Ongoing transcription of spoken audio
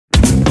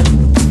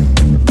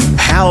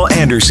Hal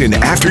Anderson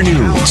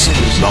Afternoons,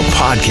 the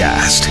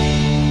podcast.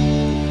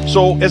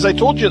 So, as I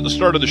told you at the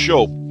start of the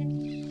show,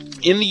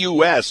 in the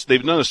U.S.,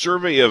 they've done a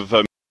survey of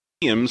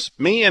museums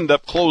may end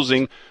up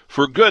closing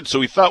for good. So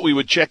we thought we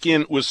would check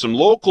in with some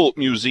local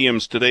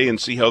museums today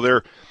and see how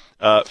they're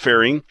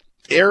faring.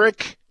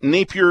 Eric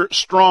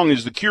Napier-Strong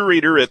is the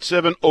curator at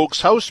Seven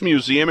Oaks House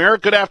Museum.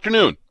 Eric, good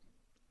afternoon.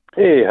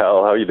 Hey,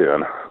 Hal. How you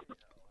doing?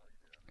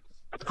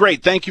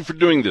 Great. Thank you for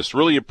doing this.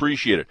 Really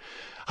appreciate it.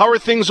 How are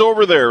things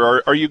over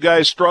there? Are you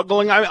guys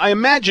struggling? I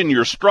imagine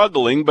you're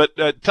struggling, but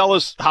tell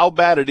us how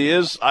bad it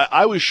is.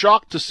 I was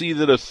shocked to see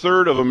that a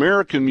third of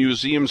American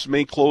museums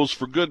may close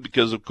for good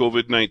because of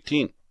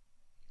COVID-19.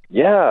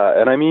 Yeah,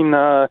 and I mean,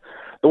 the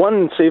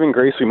one saving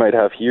grace we might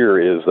have here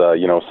is,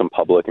 some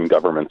public and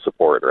government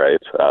support, right?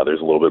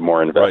 There's a little bit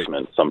more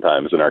investment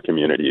sometimes in our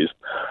communities.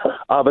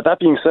 But that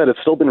being said,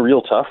 it's still been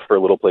real tough for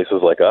little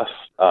places like us.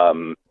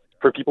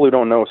 For people who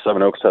don't know,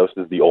 Seven Oaks House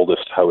is the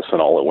oldest house in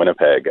all of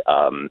Winnipeg.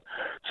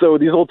 So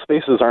these old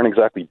spaces aren't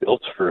exactly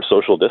built for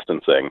social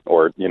distancing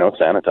or,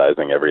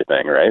 sanitizing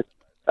everything, right?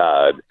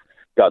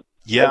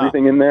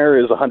 Everything in there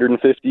is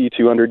 150,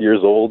 200 years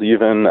old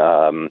even,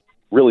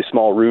 really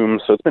small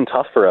rooms. So it's been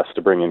tough for us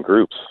to bring in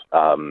groups.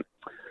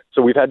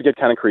 So we've had to get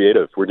kind of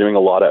creative. We're doing a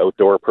lot of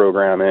outdoor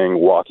programming,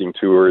 walking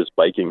tours,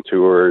 biking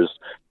tours,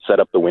 set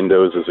up the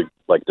windows as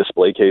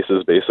display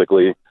cases,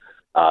 basically.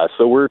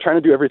 So we're trying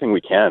to do everything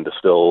we can to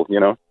still,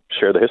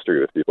 share the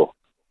history with people.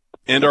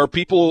 And are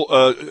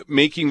people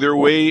making their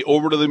way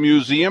over to the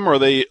museum? Are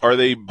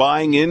they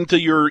buying into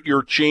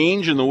your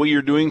change and the way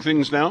you're doing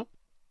things now?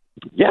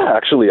 Yeah,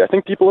 actually, I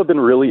think people have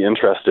been really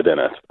interested in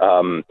it.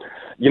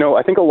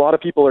 I think a lot of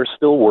people are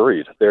still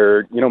worried.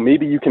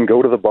 Maybe you can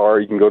go to the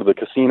bar, you can go to the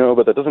casino,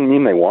 but that doesn't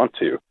mean they want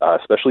to,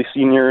 especially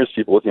seniors,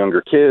 people with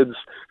younger kids.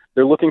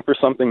 They're looking for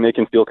something they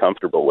can feel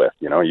comfortable with.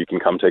 You can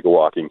come take a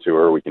walking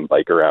tour, we can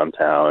bike around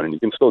town, and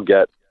you can still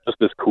get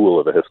just as cool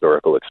of a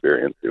historical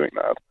experience doing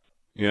that.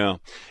 Yeah.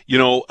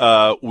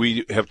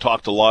 We have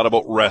talked a lot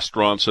about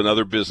restaurants and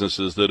other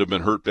businesses that have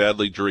been hurt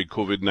badly during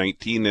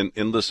COVID-19.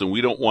 And listen, we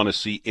don't want to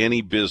see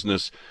any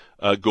business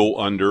go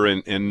under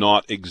and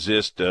not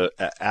exist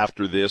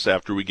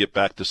after we get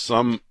back to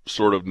some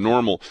sort of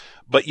normal.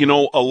 But,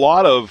 a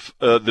lot of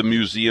the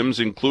museums,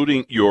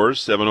 including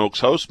yours, Seven Oaks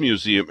House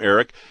Museum,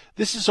 Eric,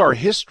 this is our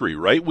history,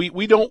 right?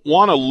 We don't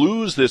want to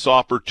lose this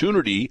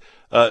opportunity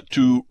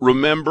to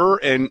remember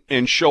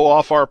and show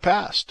off our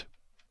past.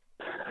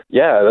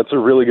 Yeah, that's a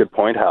really good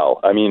point, Hal.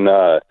 I mean,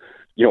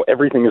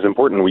 everything is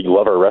important. We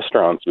love our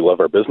restaurants, we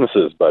love our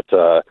businesses, but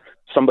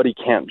somebody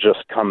can't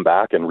just come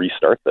back and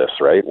restart this,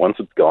 right? Once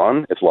it's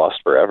gone, it's lost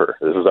forever.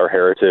 This is our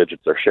heritage,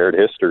 it's our shared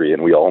history,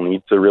 and we all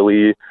need to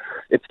really,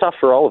 it's tough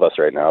for all of us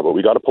right now, but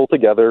we got to pull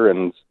together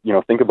and,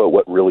 think about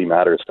what really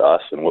matters to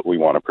us and what we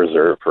want to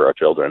preserve for our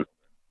children.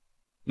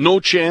 No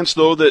chance,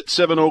 though, that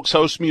Seven Oaks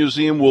House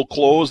Museum will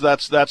close?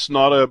 That's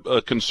not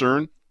a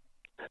concern?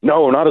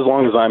 No, not as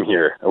long as I'm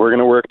here. We're going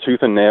to work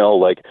tooth and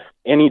nail.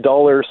 Any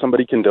dollar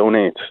somebody can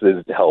donate,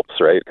 it helps,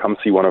 right? Come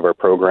see one of our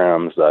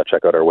programs,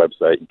 check out our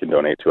website. You can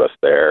donate to us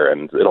there,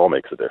 and it all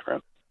makes a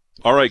difference.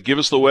 All right, give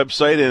us the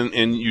website,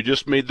 and you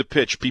just made the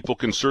pitch. People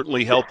can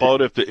certainly help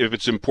out if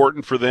it's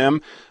important for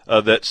them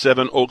that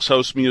Seven Oaks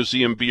House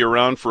Museum be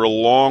around for a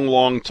long,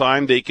 long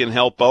time. They can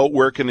help out.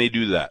 Where can they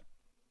do that?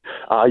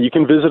 You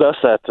can visit us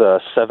at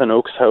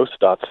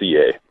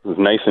sevenoakshouse.ca. It's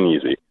nice and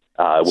easy.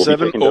 We'll be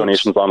taking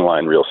donations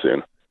online real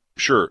soon.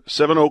 Sure,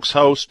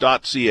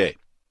 sevenoakshouse.ca.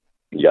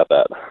 You got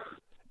that.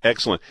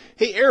 Excellent.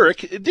 Hey, Eric,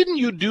 didn't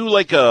you do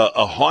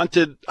a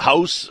haunted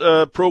house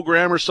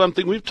program or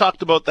something? We've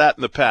talked about that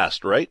in the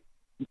past, right?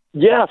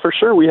 Yeah, for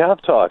sure. We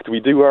have talked. We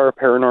do our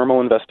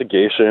paranormal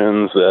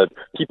investigations.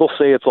 People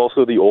say it's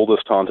also the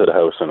oldest haunted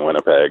house in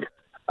Winnipeg.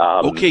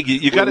 Okay,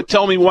 you got to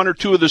tell me one or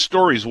two of the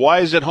stories. Why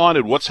is it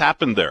haunted? What's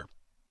happened there?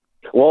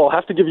 Well, I'll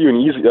have to give you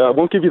I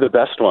won't give you the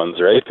best ones,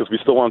 right? Because we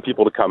still want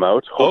people to come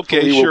out.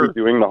 Hopefully we'll be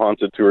doing the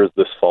haunted tours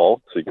this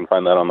fall, so you can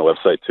find that on the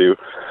website too.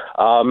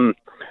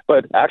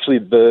 But actually,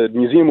 the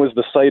museum was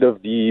the site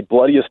of the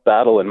bloodiest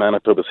battle in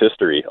Manitoba's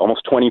history.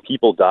 Almost 20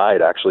 people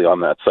died actually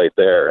on that site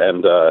there.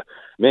 And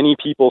many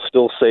people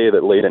still say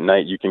that late at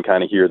night you can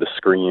kind of hear the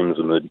screams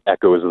and the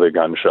echoes of the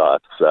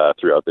gunshots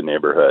throughout the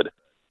neighborhood.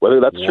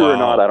 Whether that's true or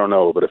not, I don't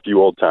know, but a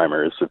few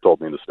old-timers have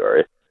told me the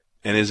story.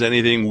 And has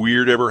anything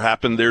weird ever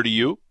happened there to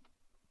you?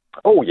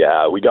 Oh,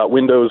 yeah. We got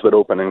windows that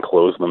open and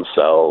close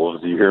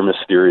themselves. You hear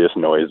mysterious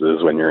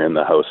noises when you're in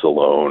the house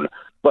alone.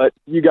 But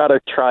you got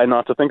to try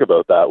not to think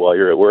about that while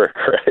you're at work,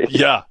 right?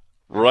 Yeah,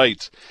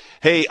 right.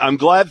 Hey, I'm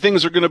glad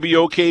things are going to be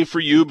okay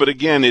for you. But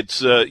again,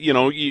 it's,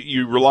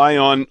 you rely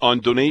on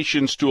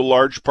donations to a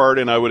large part,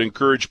 and I would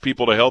encourage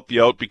people to help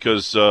you out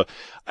because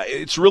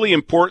it's really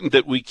important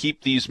that we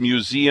keep these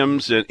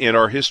museums and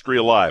our history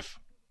alive.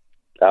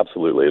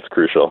 Absolutely. It's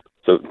crucial.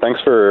 So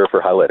thanks for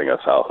highlighting us,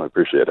 Hal. I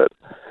appreciate it.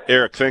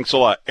 Eric, thanks a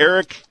lot.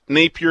 Eric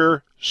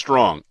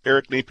Napier-Strong.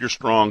 Eric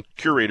Napier-Strong,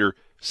 curator,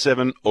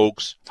 Seven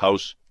Oaks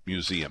House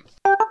Museum.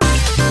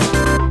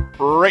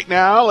 Right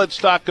now, let's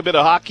talk a bit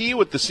of hockey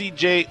with the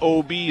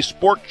CJOB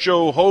Sports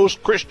Show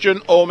host,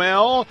 Christian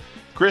O'Mell.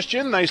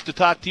 Christian, nice to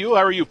talk to you.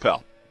 How are you,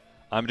 pal?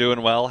 I'm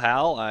doing well,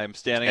 Hal. I'm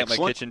standing at my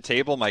kitchen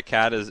table. My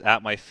cat is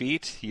at my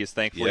feet. He is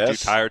thankfully too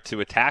tired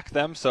to attack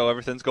them, so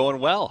everything's going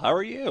well. How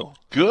are you?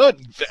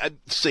 Good.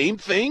 Same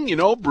thing,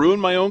 brewing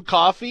my own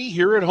coffee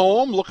here at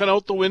home, looking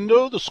out the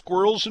window. The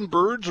squirrels and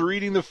birds are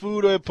eating the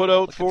food I put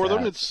out for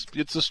them.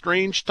 It's a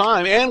strange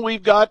time, and we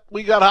got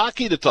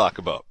hockey to talk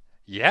about.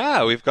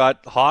 Yeah, we've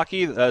got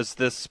hockey as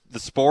the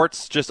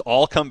sports just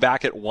all come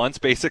back at once,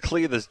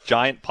 basically. This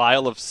giant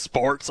pile of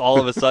sports all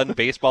of a sudden.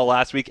 Baseball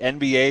last week.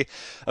 NBA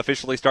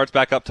officially starts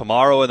back up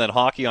tomorrow, and then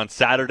hockey on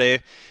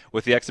Saturday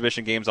with the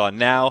exhibition games on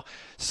now.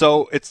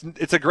 So it's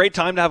a great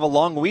time to have a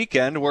long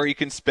weekend where you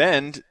can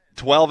spend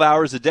 12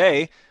 hours a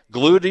day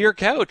glued to your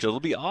couch. It'll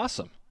be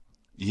awesome.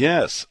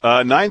 Yes.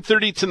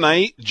 9:30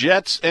 tonight,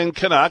 Jets and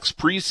Canucks,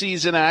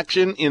 preseason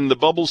action in the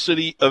bubble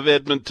city of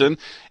Edmonton.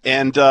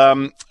 And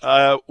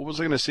what was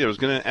I going to say? I was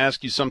going to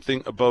ask you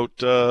something about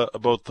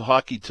the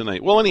hockey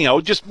tonight. Well,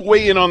 anyhow, just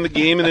weigh in on the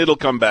game and it'll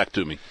come back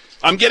to me.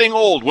 I'm getting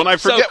old. When I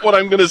forget what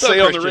I'm going to say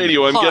on the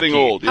radio, I'm getting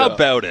old. How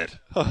about it?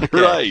 Okay.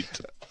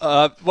 Right.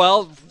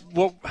 Well,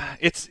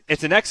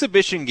 it's an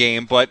exhibition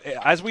game, but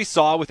as we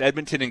saw with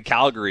Edmonton and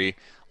Calgary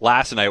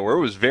last night, where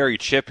it was very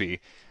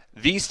chippy,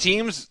 these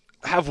teams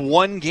have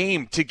one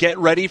game to get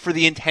ready for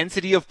the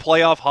intensity of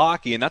playoff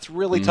hockey, and that's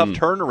really tough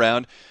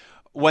turnaround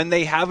when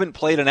they haven't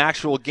played an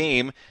actual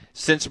game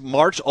since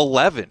March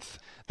 11th.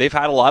 They've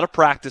had a lot of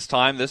practice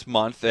time this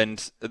month,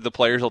 and the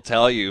players will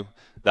tell you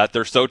that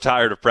they're so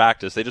tired of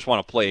practice, they just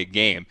want to play a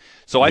game.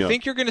 So I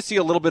think you're going to see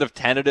a little bit of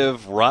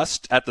tentative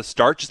rust at the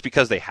start just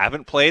because they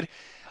haven't played,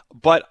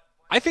 but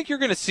I think you're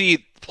going to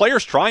see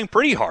players trying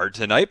pretty hard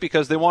tonight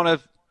because they want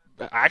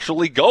to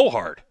actually go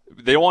hard.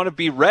 They want to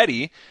be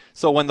ready,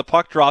 so when the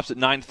puck drops at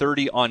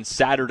 9:30 on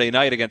Saturday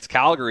night against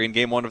Calgary in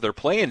Game 1 of their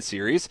play-in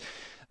series,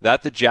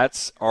 that the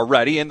Jets are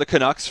ready, and the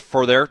Canucks,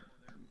 for their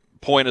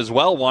point as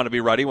well, want to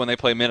be ready when they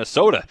play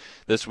Minnesota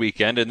this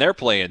weekend in their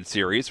play-in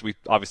series. We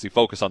obviously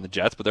focus on the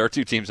Jets, but there are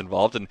two teams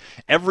involved, and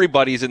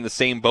everybody's in the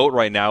same boat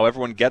right now.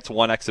 Everyone gets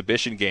one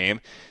exhibition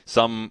game.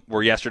 Some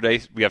were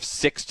yesterday. We have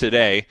 6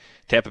 today.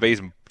 Tampa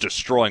Bay's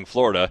destroying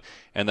Florida,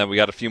 and then we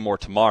got a few more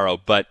tomorrow.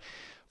 But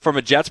from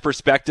a Jets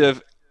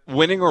perspective,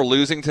 winning or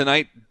losing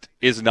tonight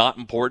is not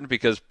important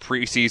because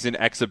preseason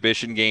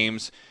exhibition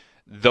games,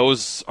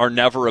 those are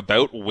never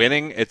about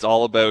winning. It's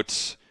all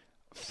about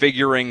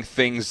figuring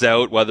things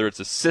out, whether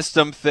it's a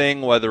system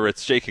thing, whether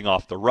it's shaking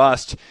off the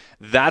rust.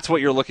 That's what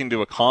you're looking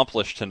to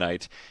accomplish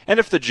tonight. And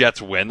if the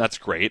Jets win, that's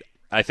great.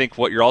 I think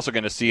what you're also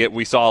going to see,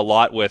 we saw a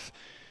lot with,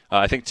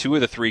 I think 2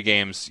 of the 3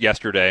 games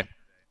yesterday,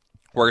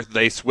 where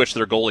they switched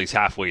their goalies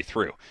halfway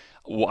through.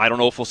 I don't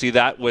know if we'll see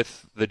that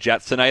with the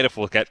Jets tonight, if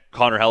we'll get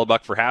Connor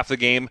Hellebuyck for half the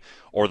game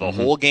or the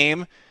whole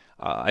game.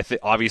 I think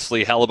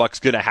obviously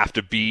Hellebuck's going to have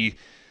to be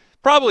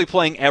probably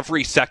playing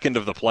every second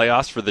of the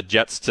playoffs for the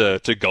Jets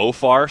to go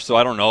far. So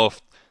I don't know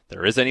if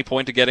there is any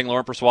point to getting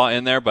Laurent Brossoit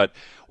in there, but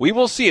we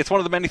will see. It's one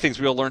of the many things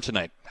we'll learn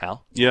tonight,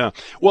 Hal. Yeah.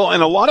 Well,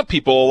 and a lot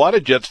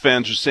of Jets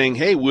fans are saying,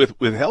 hey, with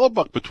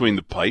Hellebuyck between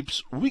the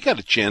pipes, we got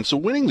a chance of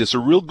winning this, a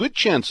real good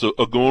chance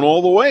of going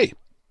all the way.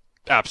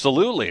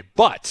 Absolutely.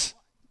 But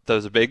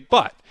there's a big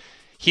but.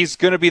 He's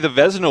going to be the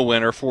Vezina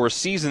winner for a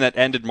season that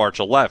ended March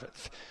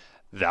 11th.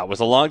 That was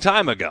a long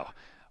time ago.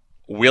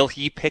 Will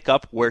he pick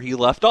up where he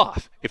left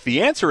off? If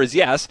the answer is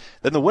yes,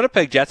 then the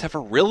Winnipeg Jets have a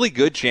really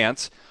good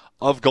chance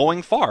of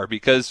going far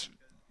because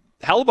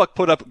Hellebuyck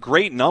put up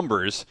great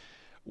numbers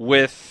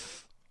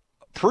with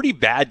pretty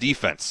bad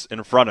defense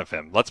in front of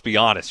him. Let's be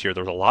honest here.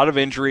 There's a lot of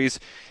injuries,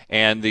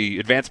 and the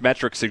advanced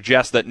metrics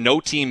suggest that no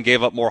team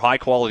gave up more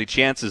high-quality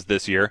chances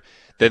this year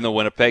than the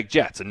Winnipeg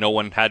Jets, and no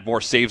one had more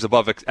saves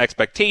above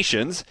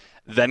expectations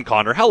than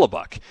Connor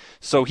Hellebuyck.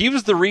 So he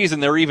was the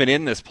reason they're even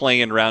in this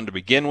play-in round to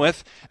begin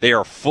with. They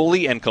are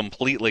fully and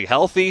completely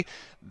healthy.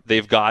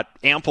 They've got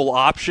ample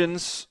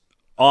options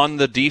on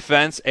the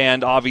defense,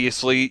 and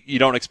obviously you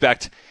don't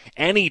expect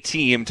any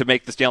team to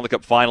make the Stanley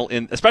Cup final,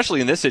 especially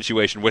in this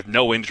situation, with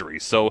no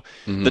injuries. So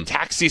the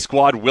taxi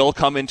squad will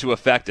come into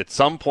effect at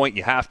some point.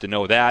 You have to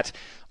know that.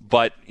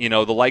 But, the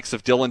likes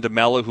of Dylan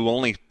DeMello, who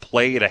only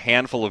played a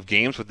handful of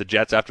games with the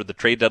Jets after the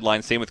trade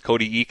deadline, same with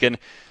Cody Eakin,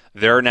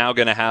 they're now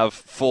going to have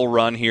full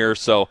run here.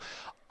 So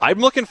I'm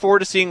looking forward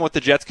to seeing what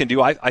the Jets can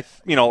do. I'm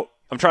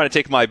trying to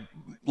take my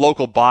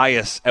local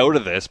bias out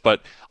of this,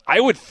 but I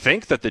would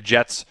think that the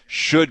Jets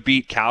should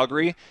beat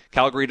Calgary.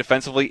 Calgary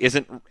defensively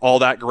isn't all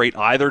that great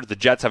either. The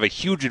Jets have a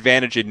huge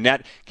advantage in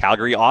net.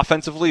 Calgary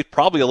offensively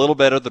probably a little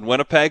better than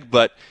Winnipeg,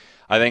 but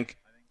I think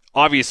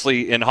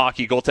obviously in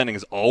hockey, goaltending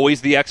is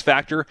always the X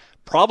factor,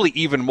 probably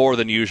even more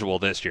than usual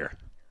this year.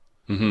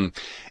 And,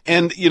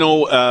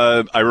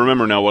 I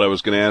remember now what I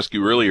was going to ask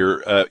you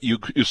earlier. You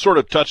sort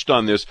of touched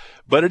on this,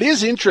 but it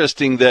is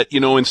interesting that,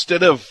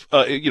 instead of,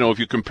 if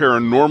you compare a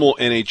normal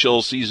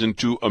NHL season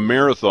to a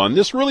marathon,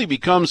 this really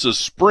becomes a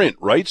sprint,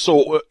 right?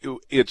 So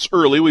it's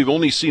early. We've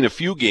only seen a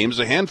few games,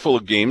 a handful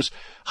of games.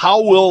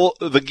 How will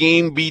the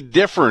game be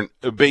different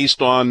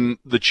based on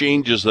the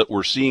changes that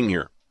we're seeing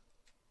here?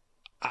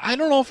 I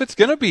don't know if it's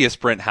going to be a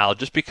sprint, Hal,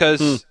 just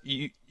because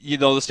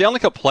the Stanley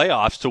Cup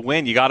playoffs, to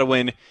win, you got to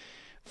win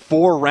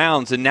 4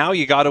 rounds, and now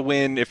you got to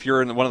win, if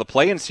you're in one of the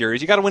play-in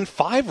series, you got to win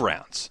 5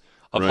 rounds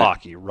of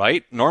hockey,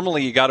 right?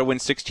 Normally you got to win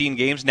 16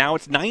 games. Now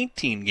it's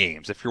 19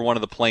 games if you're one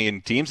of the play-in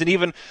teams. And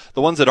even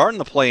the ones that aren't in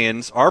the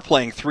play-ins are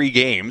playing 3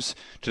 games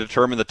to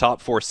determine the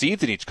top 4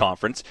 seeds in each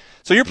conference.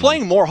 So you're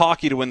playing more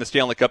hockey to win the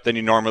Stanley Cup than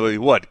you normally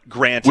would.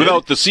 Granted,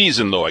 without the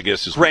season, though, I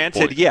guess is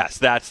granted. Yes,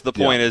 that's the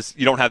point. Is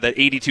you don't have that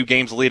 82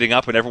 games leading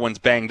up and everyone's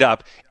banged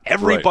up.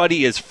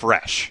 Everybody is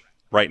fresh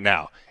right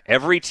now.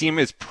 Every team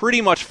is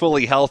pretty much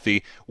fully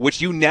healthy,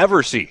 which you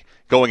never see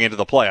going into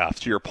the playoffs,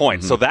 to your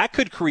point. So that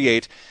could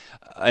create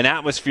an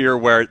atmosphere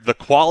where the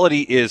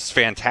quality is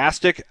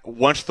fantastic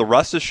once the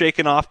rust is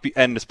shaken off.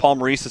 And as Paul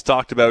Maurice has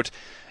talked about,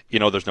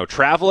 there's no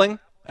traveling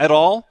at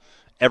all.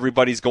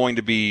 Everybody's going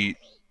to be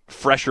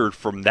fresher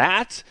from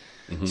that.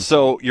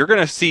 So you're going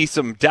to see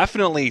some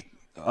definitely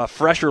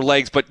fresher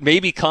legs, but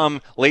maybe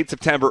come late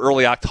September,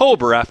 early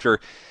October, after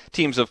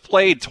teams have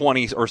played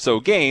 20 or so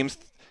games,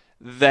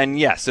 then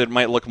yes, it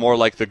might look more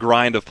like the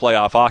grind of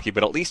playoff hockey.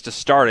 But at least to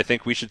start, I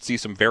think we should see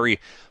some very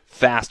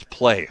fast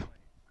play.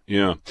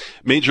 Yeah.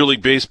 Major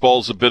League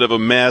Baseball's a bit of a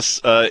mess.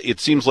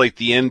 It seems like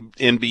the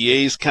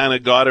NBA's kind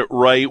of got it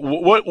right.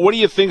 What do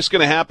you think is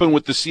going to happen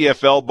with the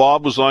CFL?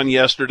 Bob was on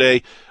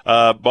yesterday.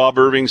 Bob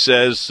Irving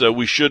says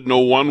we should know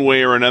one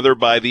way or another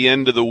by the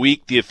end of the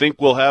week. Do you think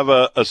we'll have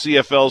a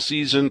CFL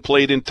season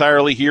played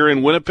entirely here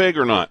in Winnipeg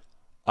or not?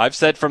 I've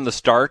said from the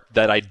start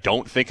that I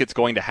don't think it's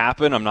going to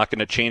happen. I'm not going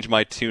to change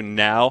my tune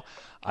now.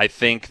 I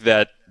think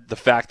that the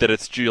fact that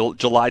it's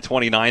July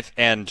 29th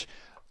and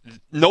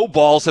no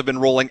balls have been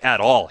rolling at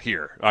all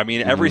here. I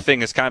mean,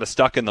 everything is kind of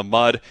stuck in the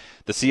mud.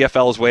 The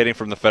CFL is waiting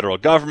from the federal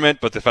government,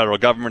 but the federal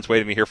government's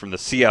waiting to hear from the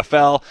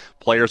CFL.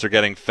 Players are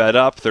getting fed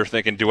up. They're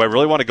thinking, do I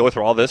really want to go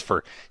through all this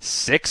for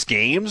 6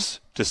 games?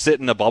 To sit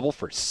in a bubble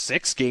for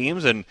 6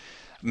 games and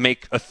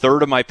make a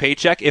third of my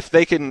paycheck? If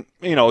they can,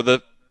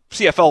 the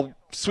CFL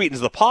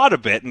sweetens the pot a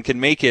bit and can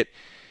make it,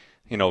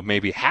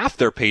 maybe half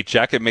their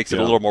paycheck, it makes it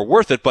a little more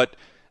worth it, but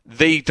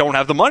they don't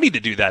have the money to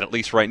do that, at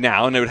least right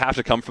now, and it would have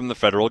to come from the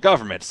federal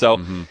government. So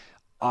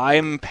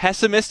I'm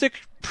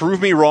pessimistic.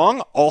 Prove me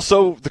wrong.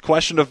 Also, the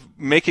question of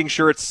making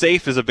sure it's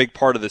safe is a big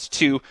part of this,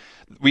 too.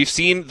 We've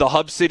seen the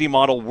hub city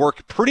model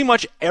work pretty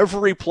much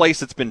every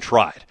place it's been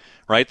tried,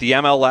 right? The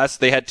MLS,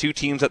 they had 2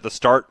 teams at the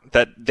start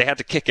that they had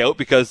to kick out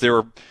because they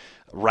were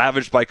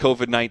ravaged by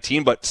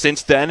COVID-19, but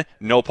since then,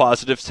 no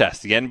positive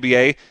tests. The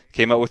NBA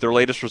came out with their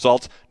latest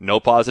results,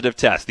 no positive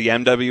tests. The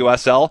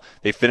MWSL,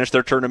 they finished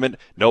their tournament,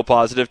 no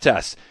positive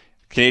tests.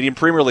 Canadian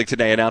Premier League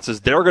today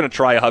announces they're going to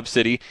try a hub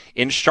city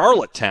in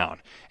Charlottetown,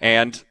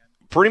 and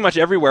pretty much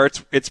everywhere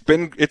it's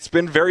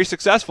been very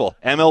successful.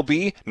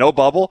 MLB, no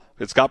bubble,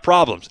 it's got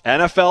problems.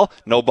 NFL,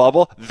 no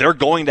bubble, they're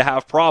going to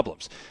have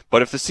problems.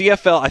 But if the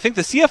CFL, I think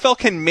the CFL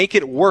can make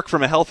it work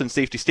from a health and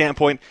safety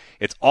standpoint.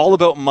 It's all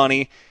about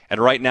money, and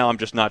right now I'm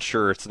just not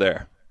sure it's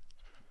there.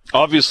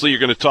 Obviously, you're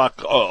going to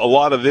talk a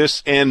lot of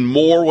this and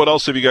more. What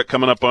else have you got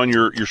coming up on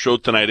your show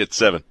tonight at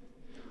 7?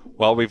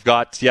 Well, we've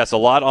got, a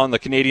lot on the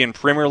Canadian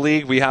Premier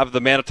League. We have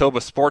the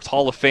Manitoba Sports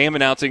Hall of Fame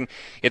announcing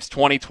its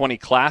 2020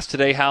 class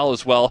today, Hal,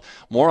 as well.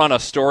 More on a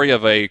story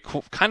of a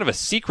kind of a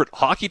secret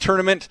hockey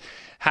tournament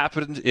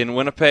happened in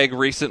Winnipeg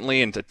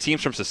recently, and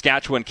teams from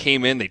Saskatchewan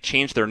came in. They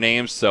changed their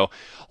names, so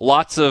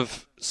lots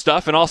of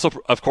stuff. And also,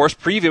 of course,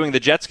 previewing the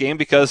Jets game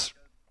because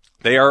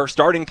they are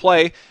starting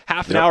play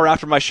half an hour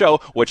after my show,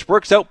 which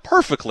works out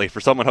perfectly for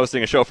someone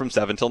hosting a show from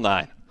 7 till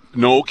 9.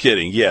 No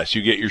kidding. Yes,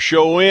 you get your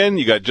show in.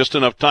 You got just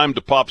enough time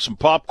to pop some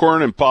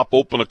popcorn and pop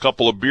open a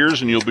couple of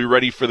beers, and you'll be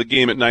ready for the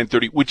game at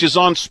 9:30, which is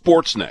on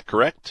Sportsnet,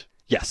 correct?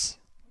 Yes.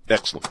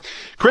 Excellent.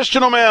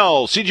 Christian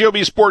O'Mell,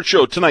 CJOB Sports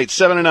Show tonight,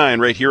 7 to 9,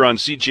 right here on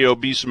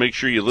CJOB. So make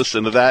sure you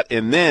listen to that,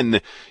 and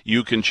then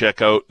you can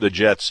check out the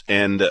Jets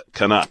and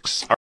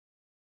Canucks.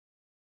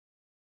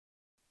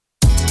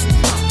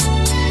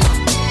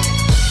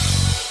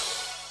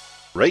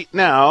 Right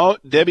now,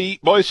 Debbie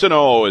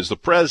Boissonneau is the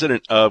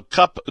president of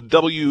Cup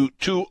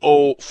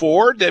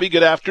W204. Debbie,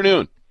 good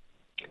afternoon.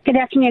 Good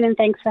afternoon, and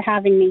thanks for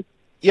having me.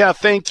 Yeah,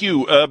 thank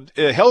you.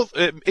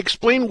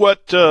 Explain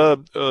what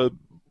group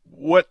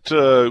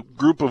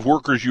of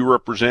workers you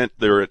represent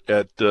there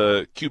at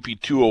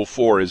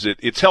QP204.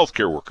 It's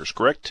healthcare workers,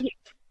 correct?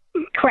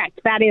 Correct.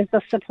 That is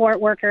the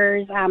support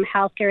workers,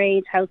 healthcare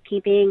aides,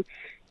 housekeeping,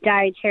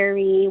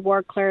 dietary,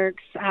 work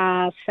clerks,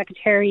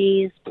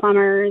 secretaries,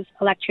 plumbers,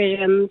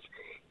 electricians,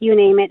 you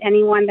name it.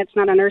 Anyone that's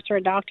not a nurse or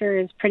a doctor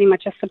is pretty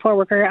much a support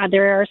worker.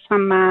 There are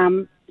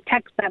some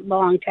techs that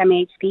belong to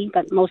MHP,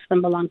 but most of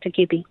them belong to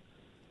QP.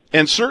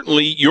 And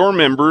certainly your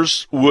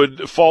members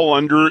would fall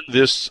under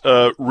this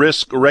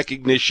risk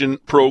recognition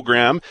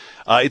program.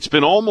 It's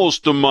been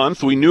almost a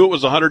month. We knew it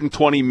was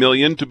 $120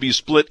 million to be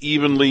split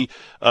evenly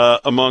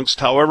amongst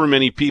however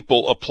many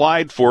people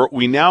applied for it.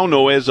 We now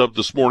know, as of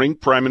this morning,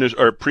 Premier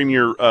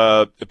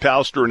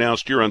Pallister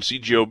announced here on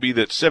CJOB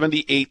that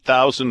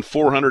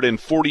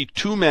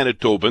 78,442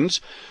 Manitobans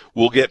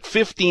will get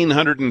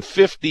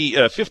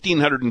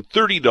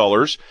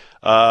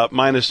 $1,530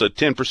 minus a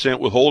 10%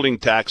 withholding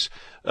tax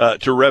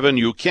to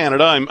Revenue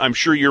Canada. I'm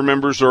sure your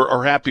members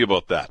are happy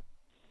about that.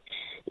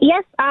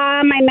 Yes,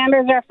 my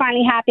members are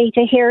finally happy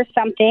to hear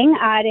something.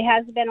 It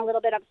has been a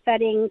little bit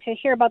upsetting to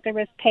hear about the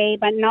risk pay,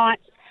 but not,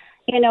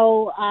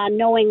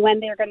 knowing when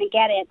they're going to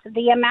get it.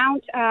 The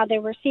amount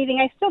they're receiving,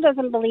 I still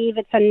doesn't believe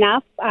it's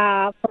enough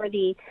for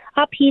the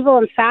upheaval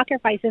and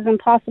sacrifices and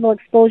possible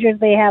exposures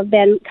they have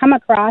come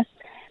across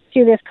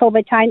through this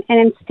COVID time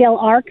and still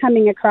are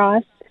coming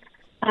across.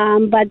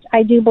 But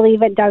I do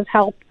believe it does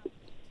help.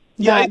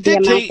 Yeah,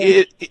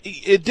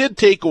 it did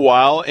take a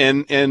while,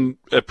 and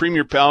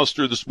Premier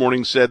Pallister this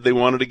morning said they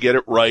wanted to get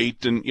it right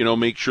and,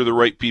 make sure the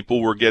right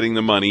people were getting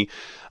the money.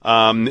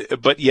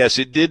 But yes,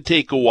 it did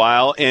take a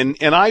while, and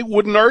I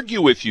wouldn't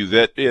argue with you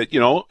that,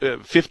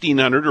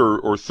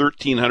 $1,500 or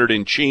 $1,300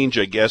 and change,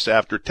 I guess,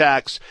 after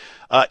tax,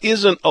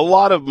 isn't a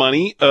lot of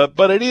money,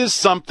 but it is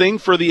something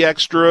for the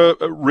extra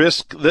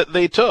risk that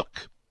they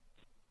took.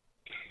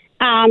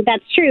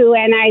 That's true,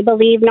 and I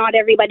believe not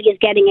everybody is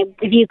getting it.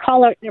 If you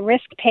call it the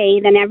risk pay,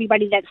 then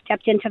everybody that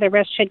stepped into the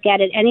risk should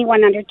get it.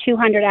 Anyone under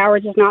 200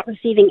 hours is not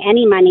receiving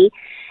any money,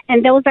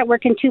 and those that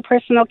work in 2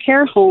 personal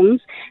care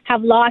homes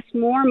have lost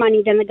more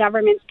money than the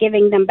government's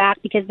giving them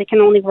back because they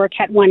can only work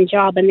at one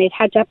job, and they've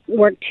had to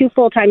work 2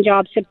 full-time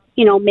jobs to,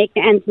 make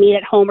the ends meet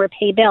at home or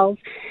pay bills.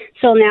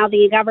 So now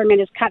the government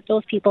has cut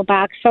those people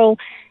back. So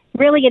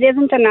really it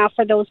isn't enough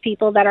for those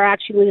people that are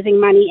actually losing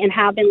money and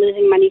have been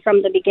losing money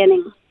from the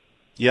beginning.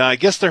 Yeah, I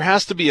guess there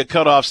has to be a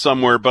cutoff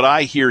somewhere, but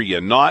I hear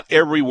you. Not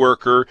every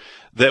worker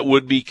that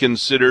would be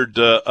considered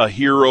a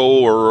hero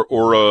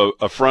or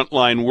a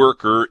frontline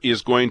worker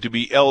is going to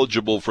be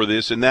eligible for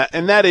this, and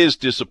that is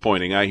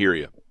disappointing. I hear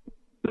you.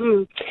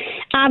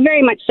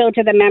 Very much so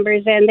to the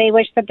members, and they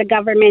wish that the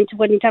government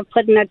wouldn't have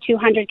put in a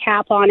 200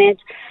 cap on it,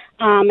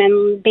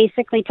 and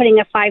basically putting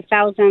a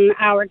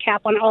 5,000-hour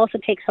cap on also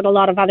takes out a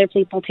lot of other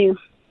people too.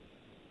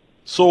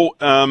 So,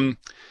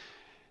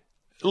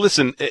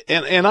 listen,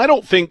 and I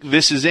don't think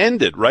this is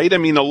ended, right? I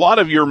mean, a lot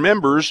of your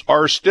members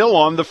are still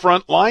on the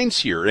front lines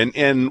here.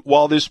 And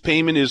while this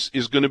payment is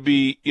going to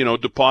be,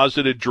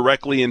 deposited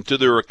directly into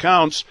their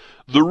accounts,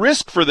 the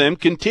risk for them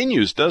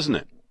continues, doesn't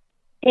it?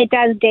 It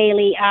does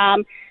daily.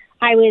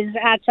 I was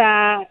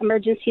at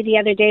emergency the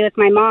other day with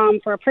my mom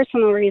for a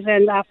personal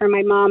reason for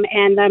my mom,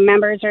 and the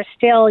members are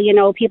still,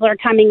 people are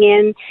coming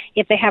in.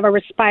 If they have a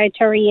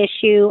respiratory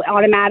issue,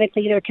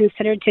 automatically they're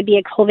considered to be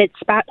a COVID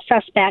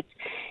suspect.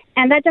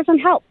 And that doesn't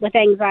help with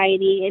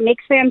anxiety. It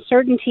makes the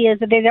uncertainty is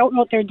that they don't know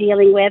what they're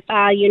dealing with.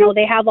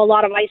 They have a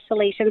lot of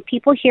isolation.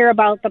 People hear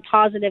about the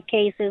positive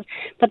cases,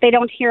 but they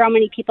don't hear how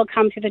many people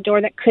come through the door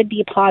that could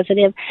be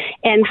positive,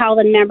 and how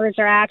the members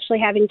are actually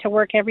having to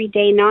work every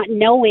day not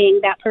knowing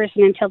that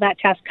person until that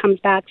test comes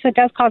back. So it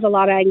does cause a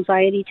lot of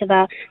anxiety to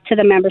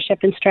the membership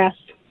and stress.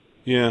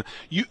 Yeah.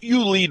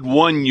 You lead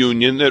one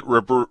union that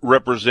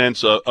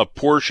represents a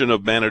portion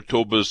of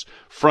Manitoba's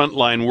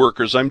frontline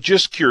workers. I'm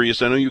just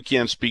curious. I know you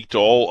can't speak to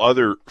all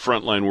other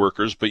frontline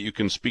workers, but you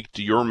can speak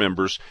to your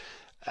members.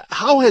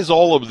 How has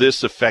all of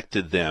this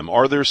affected them?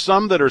 Are there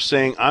some that are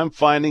saying, I'm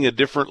finding a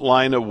different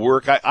line of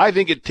work? I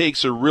think it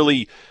takes a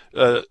really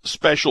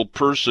special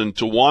person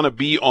to want to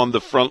be on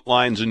the front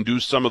lines and do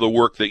some of the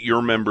work that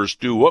your members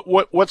do.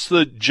 What's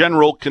the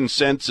general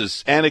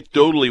consensus?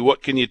 Anecdotally,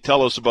 what can you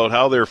tell us about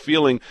how they're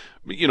feeling,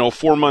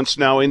 4 months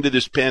now into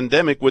this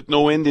pandemic with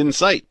no end in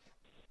sight?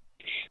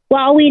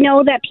 Well, we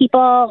know that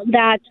people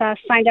that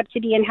signed up to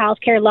be in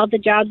healthcare love the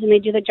jobs, and they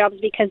do the jobs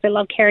because they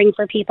love caring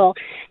for people.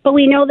 But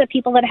we know that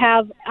people that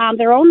have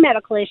their own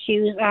medical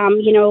issues,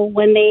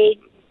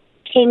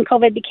 when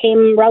COVID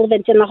became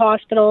relevant in the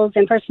hospitals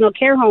and personal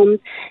care homes,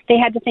 they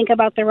had to think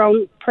about their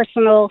own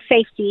personal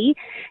safety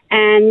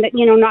and,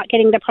 not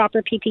getting the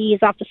proper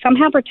PPEs off. Some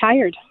have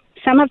retired.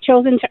 Some have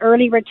chosen to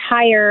early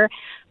retire,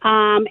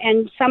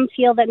 and some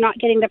feel that not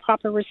getting the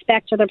proper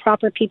respect or the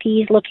proper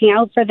PPEs looking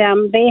out for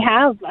them,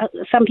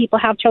 some people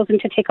have chosen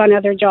to take on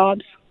other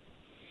jobs.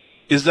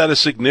 Is that a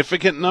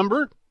significant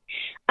number?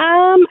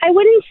 I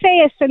wouldn't say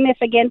it's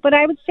significant, but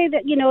I would say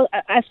that,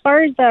 as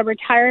far as the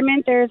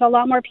retirement, there's a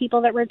lot more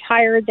people that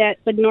retired that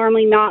would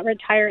normally not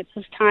retire at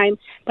this time,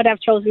 but have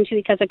chosen to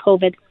because of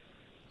COVID.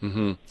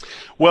 Mm-hmm.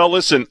 Well,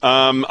 listen,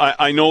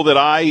 I know that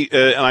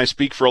and I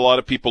speak for a lot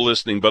of people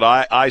listening, but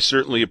I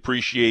certainly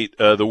appreciate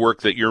the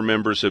work that your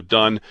members have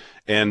done,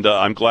 and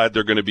I'm glad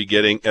they're going to be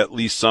getting at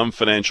least some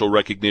financial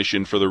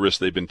recognition for the risk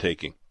they've been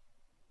taking.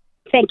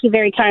 Thank you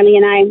very kindly,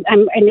 and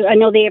I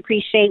know they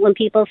appreciate when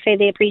people say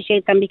they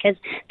appreciate them because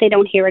they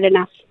don't hear it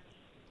enough.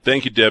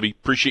 Thank you, Debbie.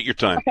 Appreciate your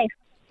time. Okay.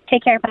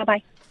 Take care.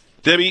 Bye-bye.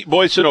 Debbie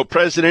Boissonnault,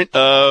 president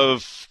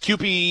of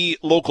CUPE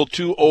Local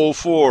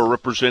 204,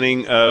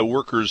 representing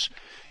workers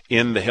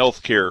in the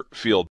healthcare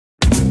field.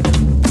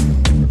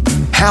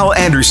 Hal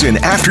Anderson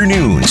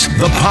Afternoons,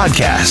 the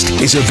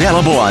podcast, is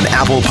available on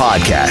Apple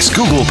Podcasts,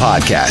 Google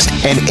Podcasts,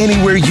 and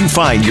anywhere you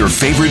find your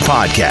favorite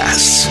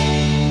podcasts.